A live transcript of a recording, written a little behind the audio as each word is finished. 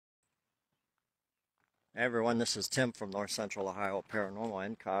Hey everyone, this is Tim from North Central Ohio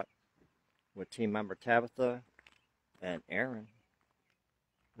Paranormal NCOT with team member Tabitha and Aaron.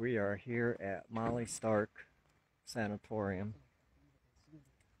 We are here at Molly Stark Sanatorium.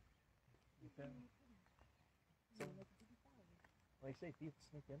 Like I say, people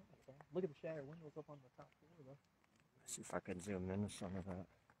sneak in. Look at the shattered windows up on the top floor, though. Let's see if I can zoom into some of that.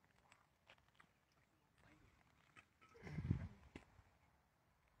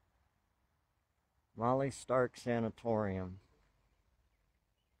 Molly Stark Sanatorium.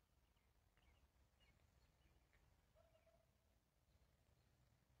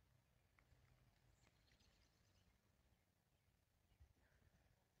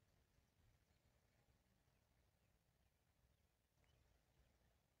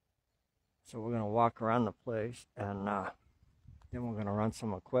 So we're going to walk around the place and then we're going to run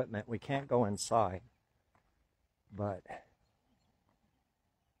some equipment. We can't go inside, but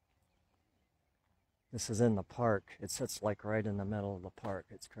this is in the park. It sits like right in the middle of the park.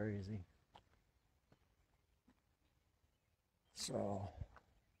 It's crazy. So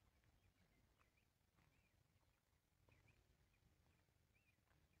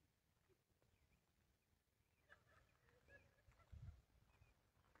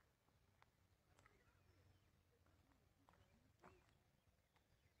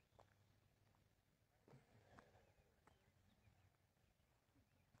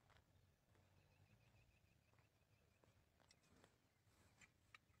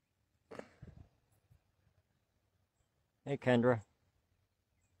hey Kendra.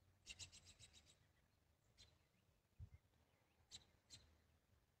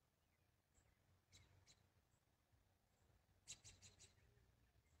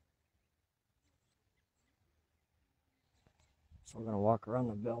 So we're going to walk around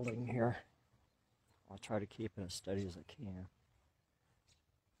the building here. I'll try to keep it as steady as I can.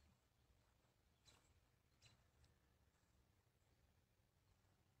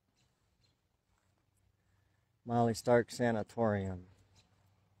 Molly Stark Sanatorium.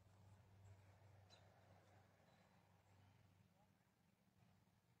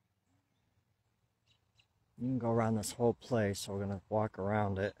 You can go around this whole place, so we're going to walk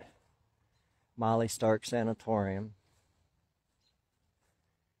around it. Molly Stark Sanatorium.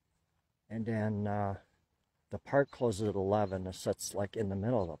 And then the park closes at 11. It sits like in the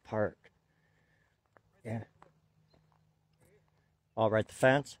middle of the park. Yeah. All right, the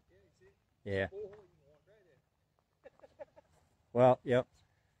fence? Yeah. Well, yep.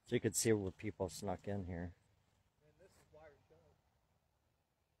 So you could see where people snuck in here. And this is wired shut.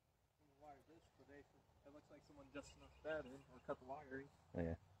 Wired this, but it looks like someone just snuck that in or cut the wiring.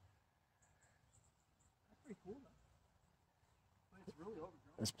 Yeah. That's pretty cool, though. It's really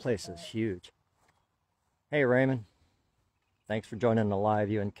overgrown. This place is huge. Hey, Raymond. Thanks for joining the live,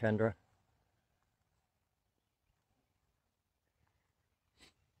 you and Kendra.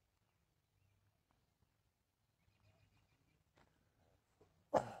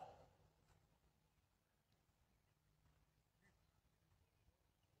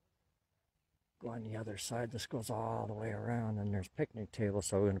 Go on the other side. This goes all the way around, and there's picnic tables,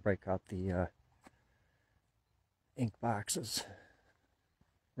 so we're going to break out the ink boxes.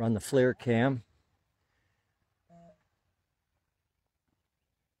 Run the FLIR cam. And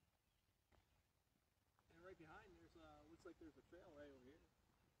right behind, looks like there's a trail right over here.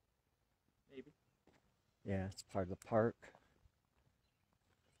 Maybe. Yeah, it's part of the park.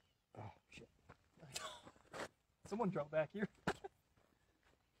 Oh, shit. Someone drove back here.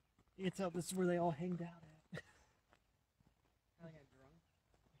 You can tell this is where they all hanged out at. I got drunk.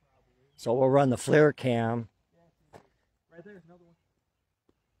 Probably. So we'll run the FLIR cam. Yeah, right there's another one.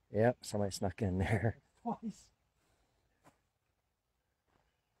 Yep, somebody snuck in there. Twice.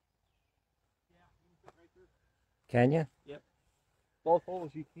 Yeah, you can fit right through. Can you? Yep. Both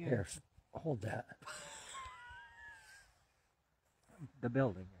holes you can. Here, hold that. The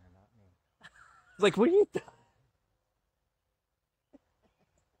building here, not me. It's like, what are you doing?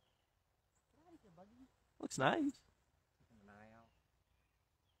 Looks nice. Keeping an eye out.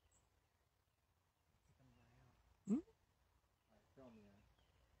 Hmm?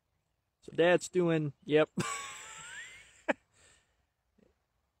 So Dad's doing, yep.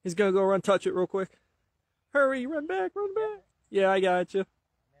 He's gonna go run touch it real quick. Hurry, run back, run back. Yeah, I got you. And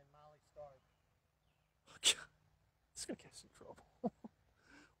then Molly Stark. It's gonna get us in trouble.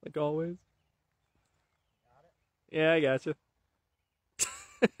 Like always. Got it? Yeah, I got you.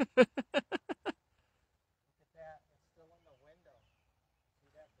 Look at that. It's still in the window. See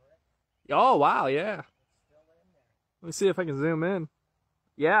that brick? Oh, wow, yeah. It's still in there. Let me see if I can zoom in.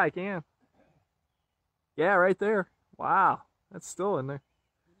 Yeah, I can. Yeah, right there. Wow, that's still in there.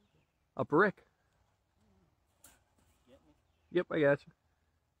 A brick. Yep, I got you.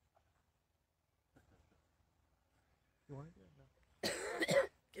 You want it? No.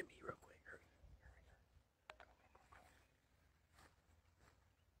 Give me real quick.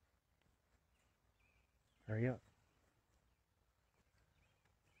 Hurry up.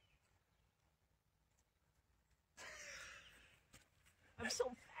 I'm so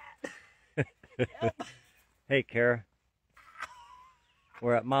fat. Yep. Hey, Kara.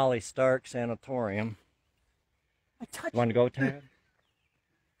 We're at Molly Stark Sanatorium. I touched Want to go, Tad?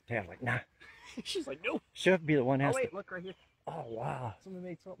 Tad's like, nah. She's like, no. She'll be the one that Oh, has wait, to... look right here. Oh, wow. Someone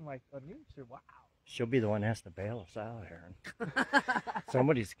made something like a news. Wow. She'll be the one that has to bail us out, Aaron.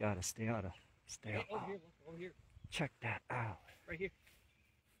 Somebody's got to stay out. Hey, over here, look, over here. Check that out. Right here.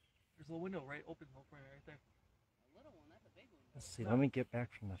 There's a little window right open right there. A little one, that's a big one. Let's see. Let me get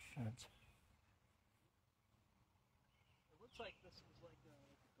back from the fence. It looks like this is like a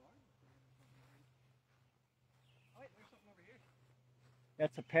garden thing or something. Oh, wait, there's something over here.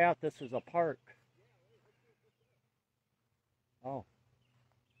 That's a path. This is a park. Oh.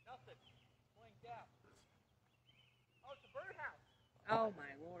 Nothing. It's blanked out. Oh, it's a birdhouse. Oh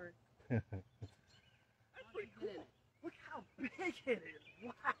my lord. That's pretty cool. Look how big it is.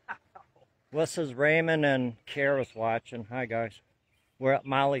 Wow. This is Raymond and Kara's watching. Hi, guys. We're at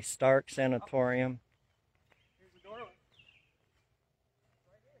Molly Stark Sanatorium. Here's the doorway.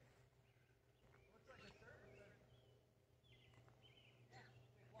 Right here. Looks like a service center. Yeah,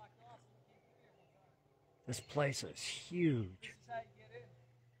 they blocked off so we can't get in one time. This place is huge. This is how you get in.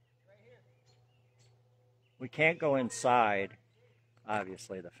 Right here. We can't go inside.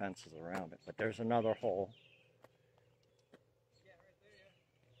 Obviously, the fence is around it, but there's another hole. Yeah, right there,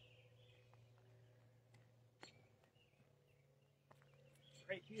 yeah.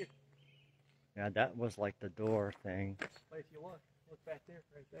 Right here. Yeah, that was like the door thing. Wait, if you look back there,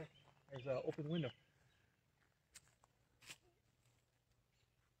 right there. There's an open window.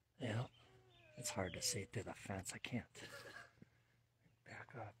 Yeah. It's hard to see through the fence. I can't.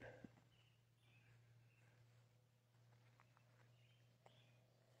 Back up.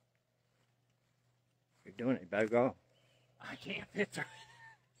 You're doing it. You better go. I can't fit through.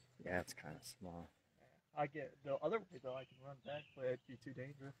 Yeah, it's kind of small. I get the other way though. I can run back, but it'd be too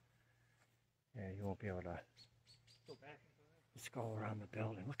dangerous. Yeah, you won't be able to. Go back. Let's go around the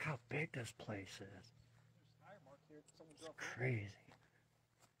building. Look how big this place is. There's tire marks here. Someone It's dropped it. crazy.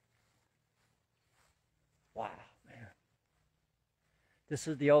 Wow, man. This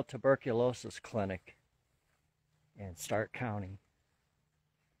is the old tuberculosis clinic in Stark County.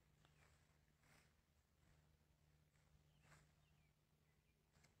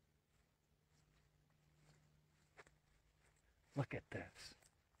 Look at this.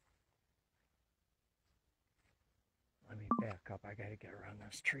 Let me back up. I gotta get around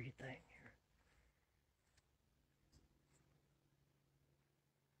this tree thing here.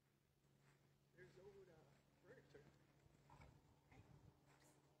 There's old furniture.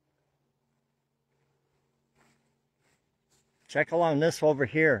 Check along this over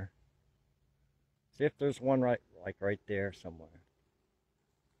here. See if there's one right there somewhere.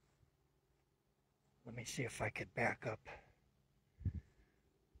 Let me see if I could back up.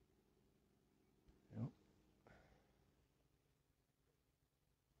 Nope.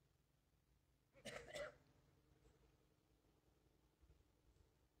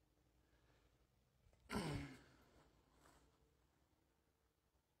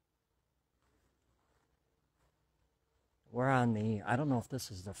 We're on the, I don't know if this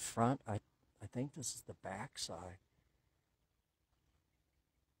is the front. I think this is the back side.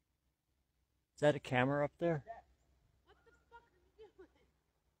 Is that a camera up there? What the fuck are you doing?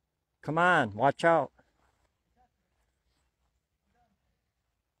 Come on, watch out.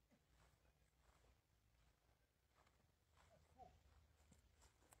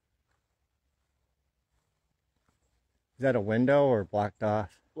 Is that a window or blocked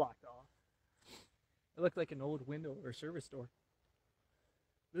off? Blocked off. It looked like an old window or service door.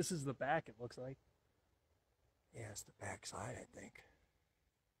 This is the back, it looks like. Yeah, it's the back side, I think.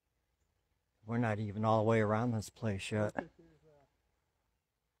 We're not even all the way around this place yet. Yeah,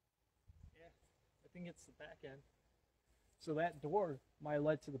 I think it's the back end. So that door might have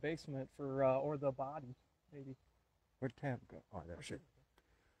led to the basement for, or the body, maybe. Where'd Tab go? Oh, there she is.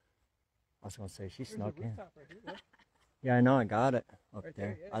 I was going to say, she There's a snuck in. rooftop right here, look. Yeah, I know, I got it up Right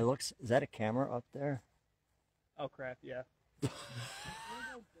there. there, yeah. Is that a camera up there? Oh crap, yeah.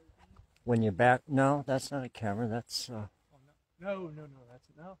 When you back, no, that's not a camera, that's Oh, no, no, a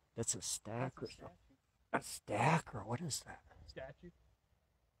stack. that's a statue. A stack, or what is that? Statue.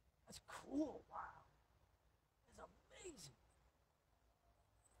 That's cool, wow. That's amazing.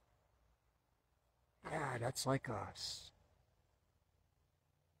 Yeah, that's like us.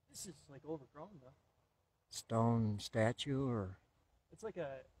 This is like overgrown though. Stone statue or It's like a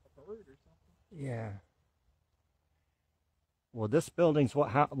bird or something. yeah. Well, this building's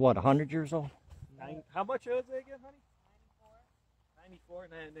what 100 years old? How much was it again, honey? 94,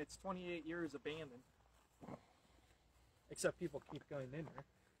 and then it's 28 years abandoned. Except people keep going in there.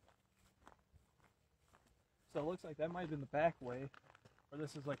 So it looks like that might have been the back way, or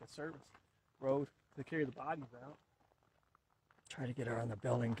this is like a service road to carry the bodies out. Try to get around the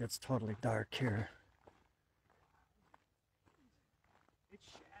building. Gets totally dark here. It's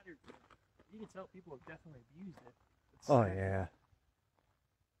shattered. You can tell people have definitely abused it. It's Oh shattered. yeah.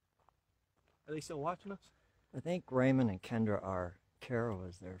 Are they still watching us? I think Raymond and Kendra are. Kara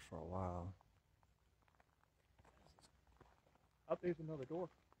was there for a while. Up there's another door.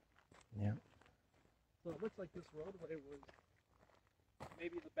 Yeah. So it looks like this roadway was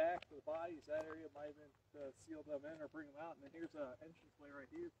maybe the back of the bodies. That area might have been to seal them in or bring them out. And then here's an entranceway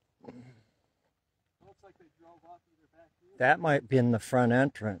right here. It looks like they drove off either back here. That might be in the front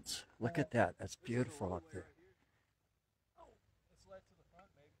entrance. Look at that. That's beautiful up there. Oh, this led to the front,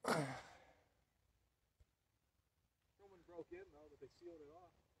 maybe. Someone broke in though, but they sealed it off.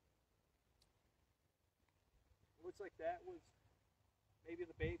 It looks like that was maybe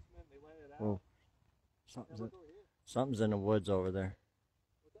the basement. They let it out. Whoa. Yeah, look over here. Something's in the woods over there.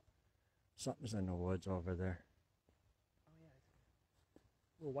 What's that? Something's in the woods over there. Oh yeah, I see.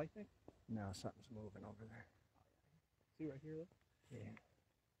 Little white thing. No, something's moving over there. See right here. Look. Yeah.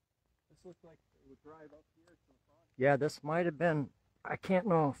 This looks like it would drive up here to the front. Yeah, this might have been. I can't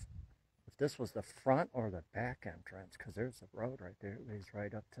know if this was the front or the back entrance, because there's a road right there. It leads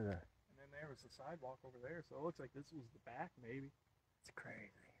right up to the. And then there was the sidewalk over there, so it looks like this was the back, maybe. It's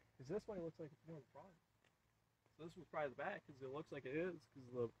crazy. Because this way looks like it's more the front. So this was probably the back, because it looks like it is,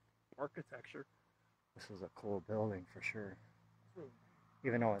 because of the architecture. This is a cool building for sure. It's really nice.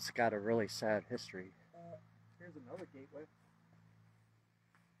 Even though it's got a really sad history. Here's another gateway.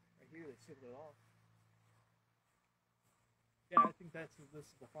 Right here, they sealed it off. Yeah, I think this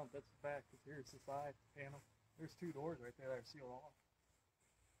is the front, that's the back, because here's the side panel. There's two doors right there that are sealed off.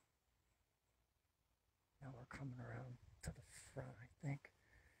 Now we're coming around to the front, I think.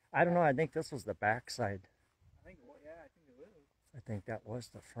 I don't know. I think this was the back side. I think, well, yeah, I think it is. I think that was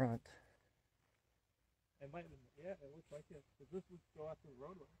the front. It might have been, yeah, it looks like it. Because this would go out to the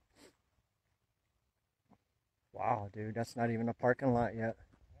roadway. Wow, dude, that's not even a parking lot yet.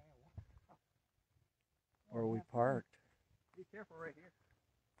 Yeah, wow. Where we parked. Be careful right here.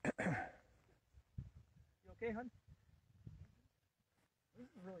 You okay, hon? This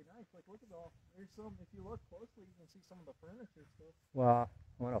is really nice. Like, look at all. There's some. If you look closely, you can see some of the furniture stuff. Well,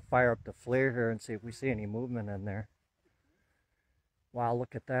 I want to fire up the flare here and see if we see any movement in there. Wow,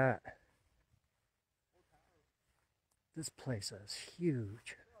 look at that. This place is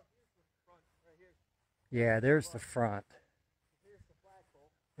huge. Yeah, there's the front. Here's the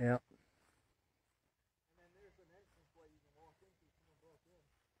flagpole. Yep. And then there's an entrance way you can walk into. Someone broke in.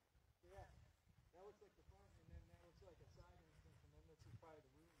 So yeah, that looks like the front, and then that looks like a side entrance, and then this is probably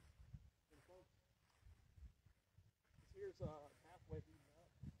the room for the folks. Here's a pathway leading up.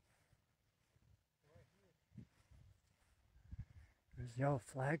 Right here. There's the old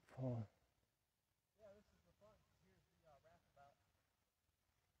flagpole. Yeah, this is the front. Here's the roundabout.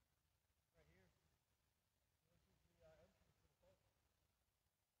 Right here.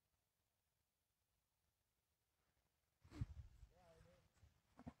 This is the entrance to the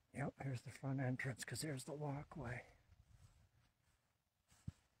folks. Yep, here's the front entrance, because there's the walkway.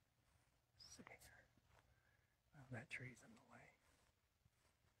 Let's see here. Oh, that tree's in the way.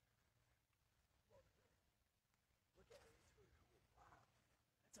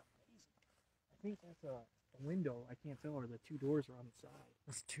 That's amazing. I think that's a window. I can't tell, or the two doors are on the side.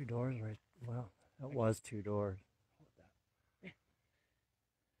 There's two doors right. Well, that was two doors. Hold that. Man,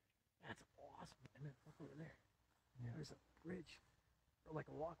 that's awesome. And then look over there. Yeah. There's a bridge, or like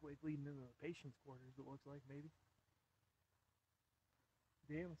a walkway leading into the patient's quarters. It looks like maybe.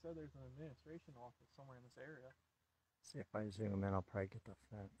 They even said there's an administration office somewhere in this area. See if I zoom in, I'll probably get the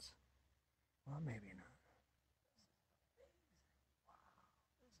fence. Well, maybe not. This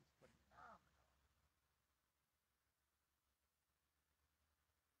is phenomenal.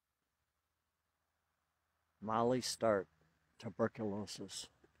 Molly Stark, tuberculosis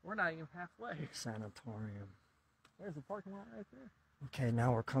We're not even halfway. sanatorium. There's the parking lot right there. Okay,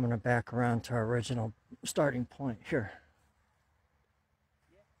 now we're coming back around to our original starting point here.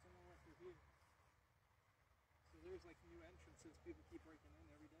 Yeah, someone left it here. So there's like new entrances. People keep breaking in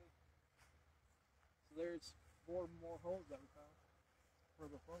every day. So there's more and more holes that we found for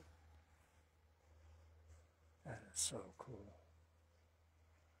the folks. That is so cool.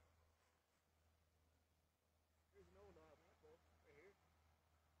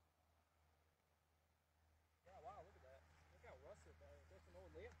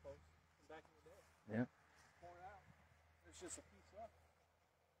 back in the day. Yeah. Torn out. There's just a piece left.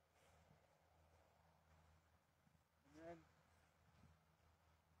 And then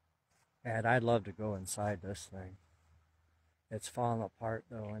And I'd love to go inside this thing. It's falling apart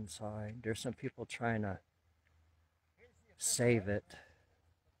though inside. There's some people trying to save it.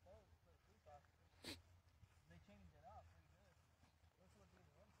 they changed it up pretty good. Let's look at the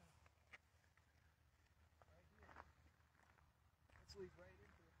one thing. Right here. This leads right into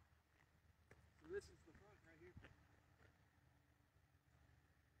it. So this is the front right here.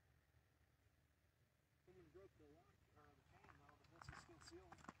 Someone broke the lock or the chain though, but this is still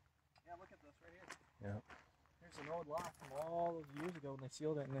sealed. Yeah, look at this right here. Yeah. Here's an old lock from all those years ago when they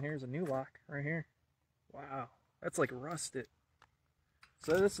sealed it, and then here's a new lock right here. Wow, that's like rusted.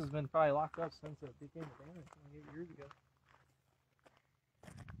 So this has been probably locked up since it became abandoned 28 years ago.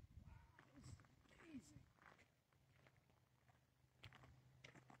 This is amazing.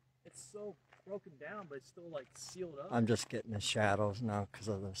 It's so broken down, but it's still like sealed up. I'm just getting the shadows now because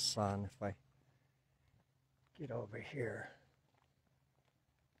of the sun. If I get over here,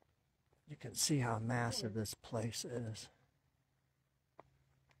 you can see how massive this place is.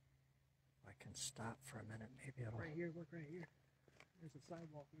 If I can stop for a minute, maybe it'll... Right here, look right here. There's a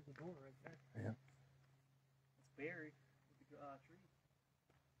sidewalk, there's a door right there. Yeah. It's buried with the tree.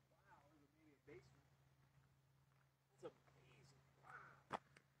 Wow, there's maybe a basement. That's amazing. Wow.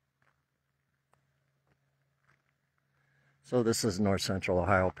 So this is North Central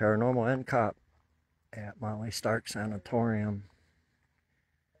Ohio Paranormal and Cop at Molly Stark Sanatorium.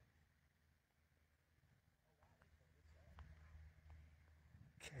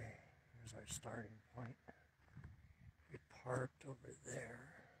 Okay, here's our starting point. We parked over there.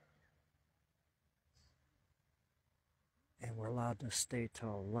 And we're allowed to stay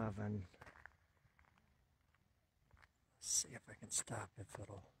till 11. Let's see if I can stop if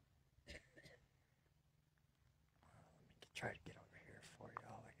it'll... Let me try to get over here for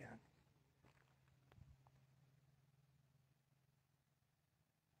y'all again.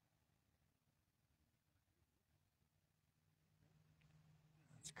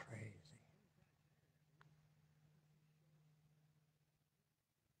 That's crazy.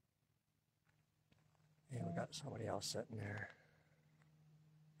 Yeah, we got somebody else sitting there.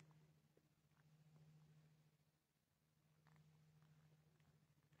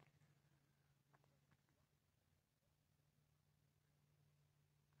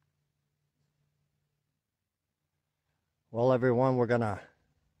 Well, everyone, we're gonna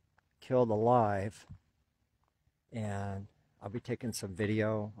kill the live, and I'll be taking some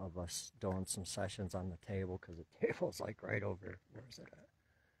video of us doing some sessions on the table because the table's like right over. Where is it at?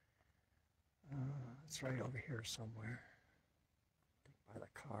 It's right over here somewhere. I think by the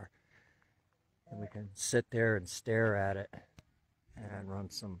car, and we can sit there and stare at it and run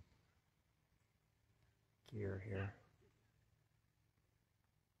some gear here.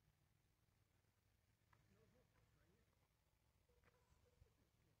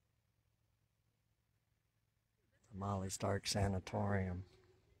 Molly Stark Sanatorium.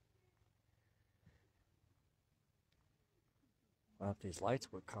 Well, if these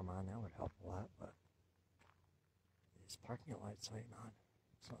lights would come on, that would help a lot, but these parking lights ain't on.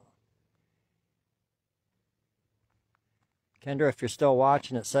 So, Kendra, if you're still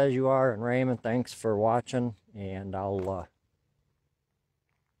watching, it says you are, and Raymond, thanks for watching, and I'll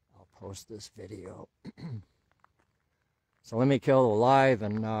post this video. So let me kill the live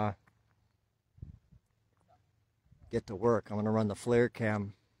and get to work. I'm going to run the flare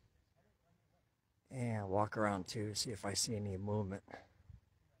cam and walk around too, see if I see any movement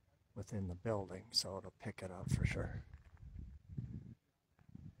within the building, so it'll pick it up for sure.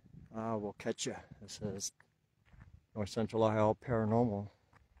 We'll catch you. This is North Central Ohio Paranormal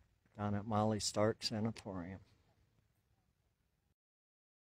down at Molly Stark Sanatorium.